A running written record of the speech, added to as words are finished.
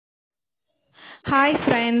Hi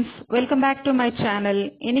friends, welcome back to my channel.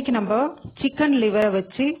 இன்னைக்கு நம்ம chicken liver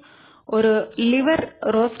வச்சு ஒரு liver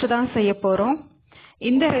roast தான் செய்ய போறோம்.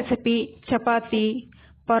 இந்த ரெசிபி சப்பாத்தி,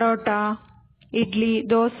 பரோட்டா, இட்லி,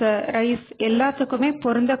 தோசை, ரைஸ் எல்லாத்துக்குமே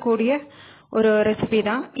பொருந்தக்கூடிய ஒரு ரெசிபி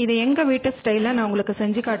தான். இது எங்க வீட்டு ஸ்டைல்ல நான் உங்களுக்கு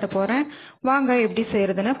செஞ்சு காட்ட போறேன். வாங்க எப்படி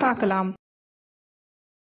செய்யறதுன்னு பார்க்கலாம்.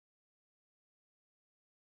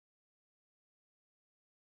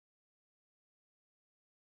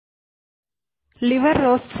 லிவர்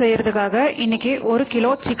ரோஸ்ட் செய்யறதுக்காக இன்னைக்கு 1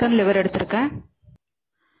 கிலோ சிக்கன் லிவர் எடுத்திருக்கேன்.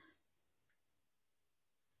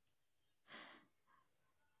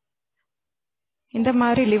 இந்த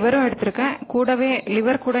மாதிரி லிவரும் எடுத்திருக்கேன். கூடவே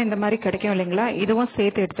லிவர் கூட இந்த மாதிரி கிடைக்கும் இல்லைங்களா, இதுவும்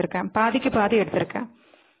சேர்த்து எடுத்திருக்கேன். பாதிக்கு பாதி எடுத்திருக்கேன்.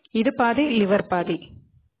 இது பாதி, லிவர் பாதி.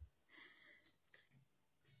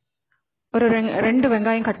 ஒரு 2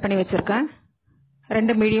 வெங்காயம் கட் பண்ணி வச்சிருக்கேன்.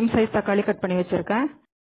 2 மீடியம் சைஸ் தக்காளி கட் பண்ணி வச்சிருக்கேன்.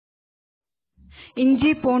 இஞ்சி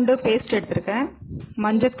பூண்டு பேஸ்ட் எடுத்திருக்கேன்.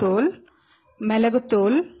 மஞ்சத்தூள்,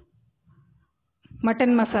 மிளகுத்தூள்,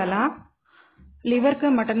 மட்டன் மசாலா. லிவருக்கு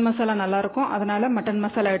மட்டன் மசாலா நல்லா இருக்கும், அதனால மட்டன்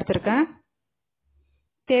மசாலா எடுத்திருக்கேன்.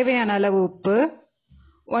 தேவையான அளவு உப்பு,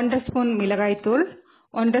 1 ஸ்பூன் மிளகாய்த்தூள்,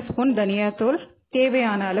 1 ஸ்பூன் தனியாத்தூள்,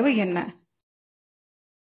 தேவையான அளவு எண்ணெய்.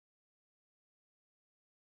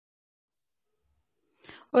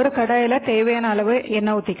 ஒரு கடாயில தேவையான அளவு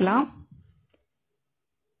எண்ணெய் ஊற்றிக்கலாம்.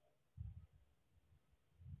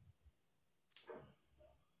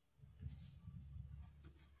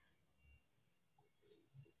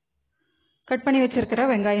 கட் பண்ணி வச்சிருக்கிற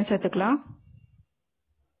வெங்காயம் சேர்த்துக்கலாம்.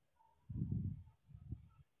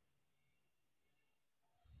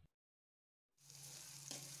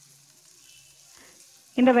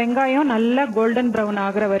 இந்த வெங்காயம் நல்லா கோல்டன் ப்ரௌன்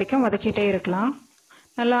ஆகிற வரைக்கும் வதக்கிட்டே இருக்கலாம்.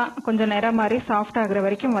 நல்லா கொஞ்சம் நிறம் மாதிரி சாஃப்ட் ஆகிற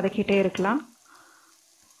வரைக்கும் வதக்கிட்டே இருக்கலாம்.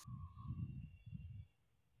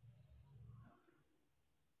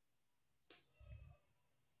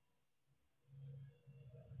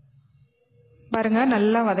 பாருங்க,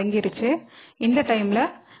 நல்லா வதங்கிருச்சு. இந்த டைம்ல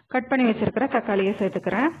கட் பண்ணி வச்சிருக்கிற தக்காளியை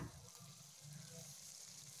சேர்த்துக்கிறேன்.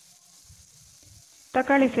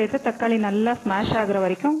 தக்காளி சேர்த்து தக்காளி நல்லா ஸ்மாஷ் ஆகிற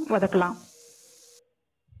வரைக்கும் வதக்கலாம்.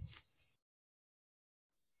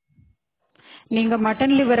 நீங்க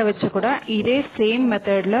மட்டன் லிவரை வச்சு கூட இதே சேம்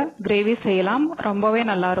மெத்தட்ல கிரேவி செய்யலாம், ரொம்பவே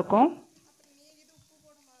நல்லா இருக்கும்.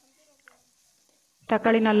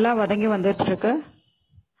 தக்காளி நல்லா வதங்கி வந்துட்டு இருக்கு.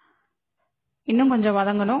 இன்னும் கொஞ்சம்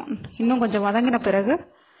வதங்கணும். இன்னும் கொஞ்சம் வதங்கின பிறகு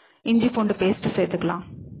இஞ்சி பூண்டு பேஸ்ட் சேர்த்துக்கலாம்.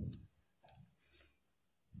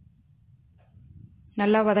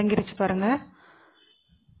 நல்லா வதங்கிருச்சு பாருங்க.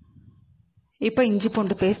 இப்போ இஞ்சி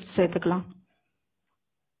பூண்டு பேஸ்ட் சேர்த்துக்கலாம்.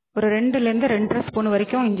 ஒரு 2லேருந்து 2.5 ஸ்பூன்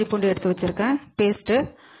வரைக்கும் இஞ்சி பூண்டு எடுத்து வச்சிருக்கேன் பேஸ்ட்.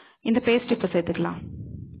 இந்த பேஸ்ட் இப்போ சேர்த்துக்கலாம்.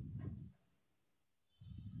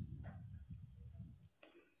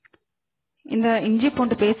 இந்த இஞ்சி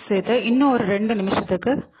பூண்டு பேஸ்ட் சேர்த்து இன்னும் ஒரு 2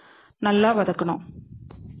 நிமிஷத்துக்கு நல்லா வதக்கணும்.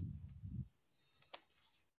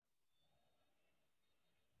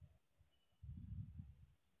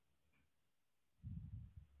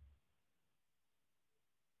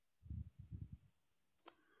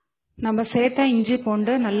 நம்ம சேர்த்த இஞ்சி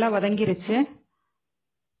பூண்டு நல்லா வதங்கிருச்சு.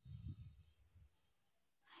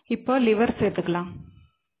 இப்போ லிவர் சேர்த்துக்கலாம்.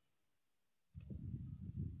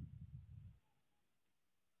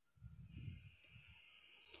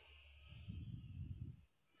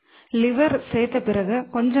 லிவர் சேர்த்த பிறகு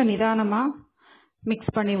கொஞ்சம் நிதானமா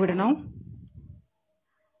மிக்ஸ் பண்ணி விடணும்.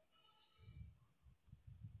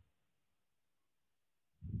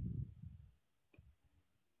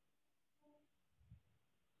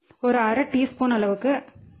 ஒரு 1/2 டீஸ்பூன் அளவுக்கு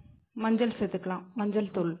மஞ்சள் சேர்த்துக்கலாம், மஞ்சள்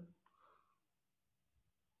தூள்.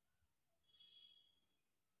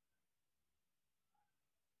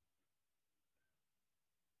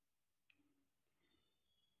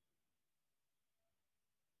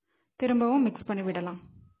 திரும்பவும் மிக்ஸ் பண்ணி விடலாம்.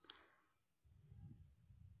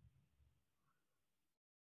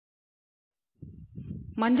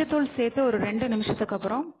 மஞ்சத்தூள் சேர்த்து ஒரு 2 நிமிஷத்துக்கு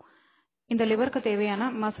அப்புறம் இந்த லிவருக்கு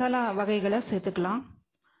தேவையான மசாலா வகைகளை சேர்த்துக்கலாம்.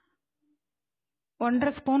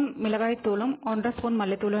 1.5 ஸ்பூன் மிளகாய் தூளும் 1.5 ஸ்பூன்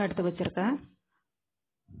மல்லித்தூளும் எடுத்து வச்சிருக்கேன்.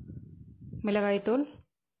 மிளகாய்த்தூள்,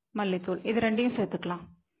 மல்லித்தூள் இது 2யும் சேர்த்துக்கலாம்.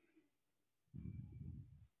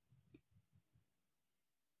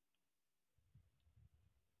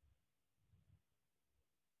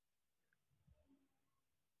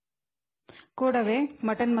 கூடவே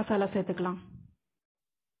மட்டன் மசாலா சேர்த்துக்கலாம்.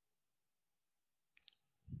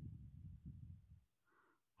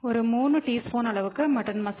 ஒரு 3 டீஸ்பூன் அளவுக்கு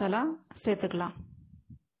மட்டன் மசாலா சேர்த்துக்கலாம்.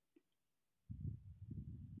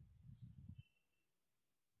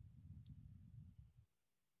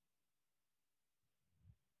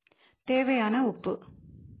 தேவையான உப்பு.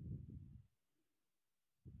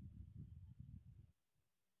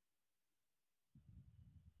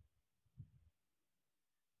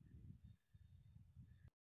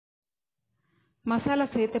 மசாலா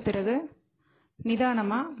சேர்த்த பிறகு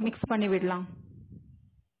நிதானமாக மிக்ஸ் பண்ணி விடலாம்.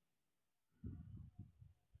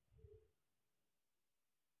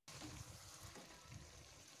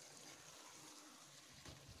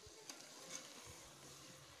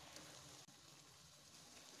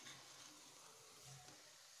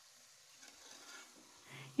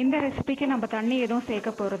 இந்த ரெசிபிக்கு நம்ம தண்ணி எதுவும்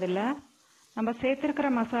சேர்க்க போகிறதில்ல. நம்ம சேர்த்துருக்கிற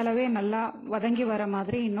மசாலாவே நல்லா வதங்கி வர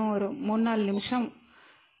மாதிரி இன்னும் ஒரு 3-4 நிமிஷம்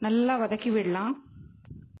நல்லா வதக்கி விடலாம்.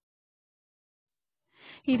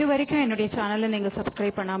 இது வரைக்கும் என்னுடைய சேனலை நீங்கள்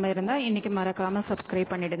சப்ஸ்கிரைப் பண்ணாமல் இருந்தால் இன்றைக்கி மறக்காமல்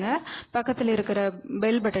சப்ஸ்கிரைப் பண்ணிவிடுங்க. பக்கத்தில் இருக்கிற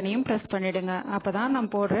பெல் பட்டனையும் ப்ரெஸ் பண்ணிவிடுங்க. அப்போ தான்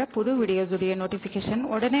நான் போடுற புது வீடியோஸுடைய நோட்டிஃபிகேஷன்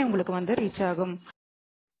உடனே உங்களுக்கு வந்து ரீச் ஆகும்.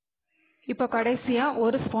 இப்போ கடைசியாக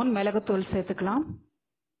 1 ஸ்பூன் மிளகுத்தூள் சேர்த்துக்கலாம்.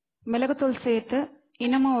 மிளகுத்தூள் சேர்த்து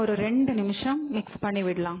இன்னமும் ஒரு 2 நிமிஷம் மிக்ஸ் பண்ணி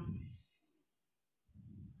விடலாம்.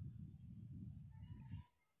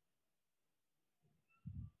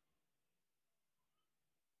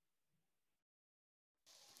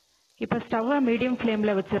 இப்போ ஸ்டவ்வை மீடியம்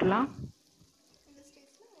ஃப்ளேமில் வச்சிடலாம்.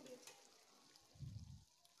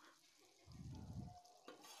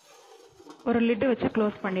 ஒரு லிட்டு வச்சு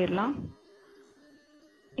க்ளோஸ் பண்ணிடலாம்.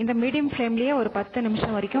 இந்த மீடியம் ஃப்ளேம்லேயே ஒரு 10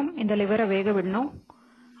 நிமிஷம் வரைக்கும் இந்த லிவரை வேக விடணும்.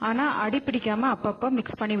 ஆனால் அடி பிடிக்காமல் அப்பப்போ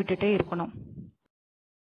மிக்ஸ் பண்ணி விட்டுட்டே இருக்கணும்.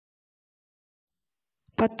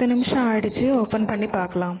 10 நிமிஷம் ஆயிடுச்சு. ஓப்பன் பண்ணி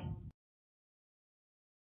பார்க்கலாம்.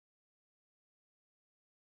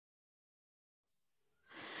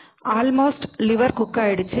 ஆல்மோஸ்ட் லிவர் குக்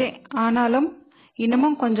ஆயிடுச்சு. ஆனாலும்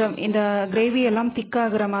இன்னமும் கொஞ்சம் இந்த கிரேவி எல்லாம்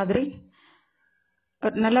திக்காகிற மாதிரி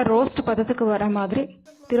நல்லா ரோஸ்ட் பதத்துக்கு வர மாதிரி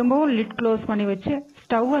திரும்பவும் லிட் க்ளோஸ் பண்ணி வச்சு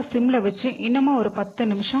ஸ்டவ்வை சிம்மில் வச்சு இன்னமும் ஒரு 10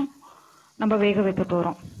 நிமிஷம் நம்ம வேக வைக்க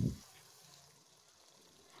போகிறோம்.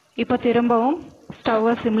 இப்போ திரும்பவும்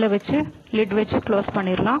ஸ்டவ்வை சிம்மில் வச்சு லிட் வச்சு க்ளோஸ்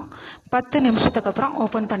பண்ணிடலாம். 10 நிமிஷத்துக்கு அப்புறம்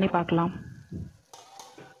ஓப்பன் பண்ணி பார்க்கலாம்.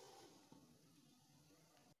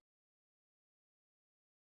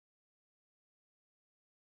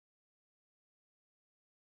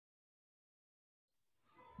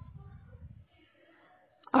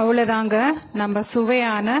 அவ்வளோதாங்க, நம்ம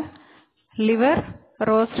சுவையான லிவர்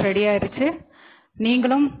ரோஸ்ட் ரெடி ஆயிடுச்சு.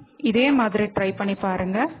 நீங்களும் இதே மாதிரி ட்ரை பண்ணி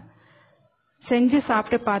பாருங்கள். செஞ்சு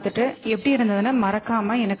சாப்பிட்டு பார்த்துட்டு எப்படி இருந்ததுன்னு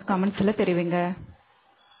மறக்காமல் எனக்கு கமெண்ட்ஸில் தெரிவிங்க.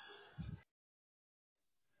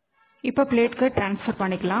 இப்போ பிளேட்க்கு ட்ரான்ஸ்ஃபர்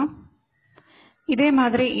பண்ணிக்கலாம். இதே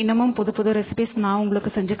மாதிரி இன்னமும் புது புது ரெசிபிஸ் நான்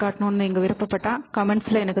உங்களுக்கு செஞ்சு காட்டணும்னு நீங்கள் விருப்பப்பட்டால்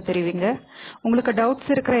கமெண்ட்ஸில் எனக்கு தெரிவிங்க. உங்களுக்கு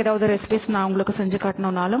டவுட்ஸ் இருக்கிற ஏதாவது ரெசிபிஸ் நான் உங்களுக்கு செஞ்சு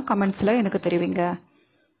காட்டணுன்னாலும் கமெண்ட்ஸில் எனக்கு தெரிவிங்க.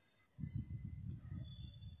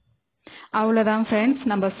 அவ்வளோதான் ஃப்ரெண்ட்ஸ்,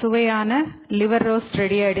 நம்ம சுவையான லிவர் ரோஸ்ட்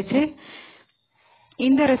ரெடி ஆயிடுச்சு.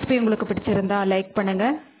 இந்த ரெசிபி உங்களுக்கு பிடிச்சிருந்தா லைக் பண்ணுங்க,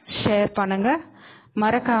 ஷேர் பண்ணுங்க,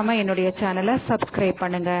 மறக்காம என்னுடைய சேனலை சப்ஸ்கிரைப்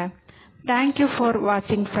பண்ணுங்க. தேங்க்யூ ஃபார்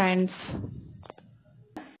வாட்சிங் ஃப்ரெண்ட்ஸ்.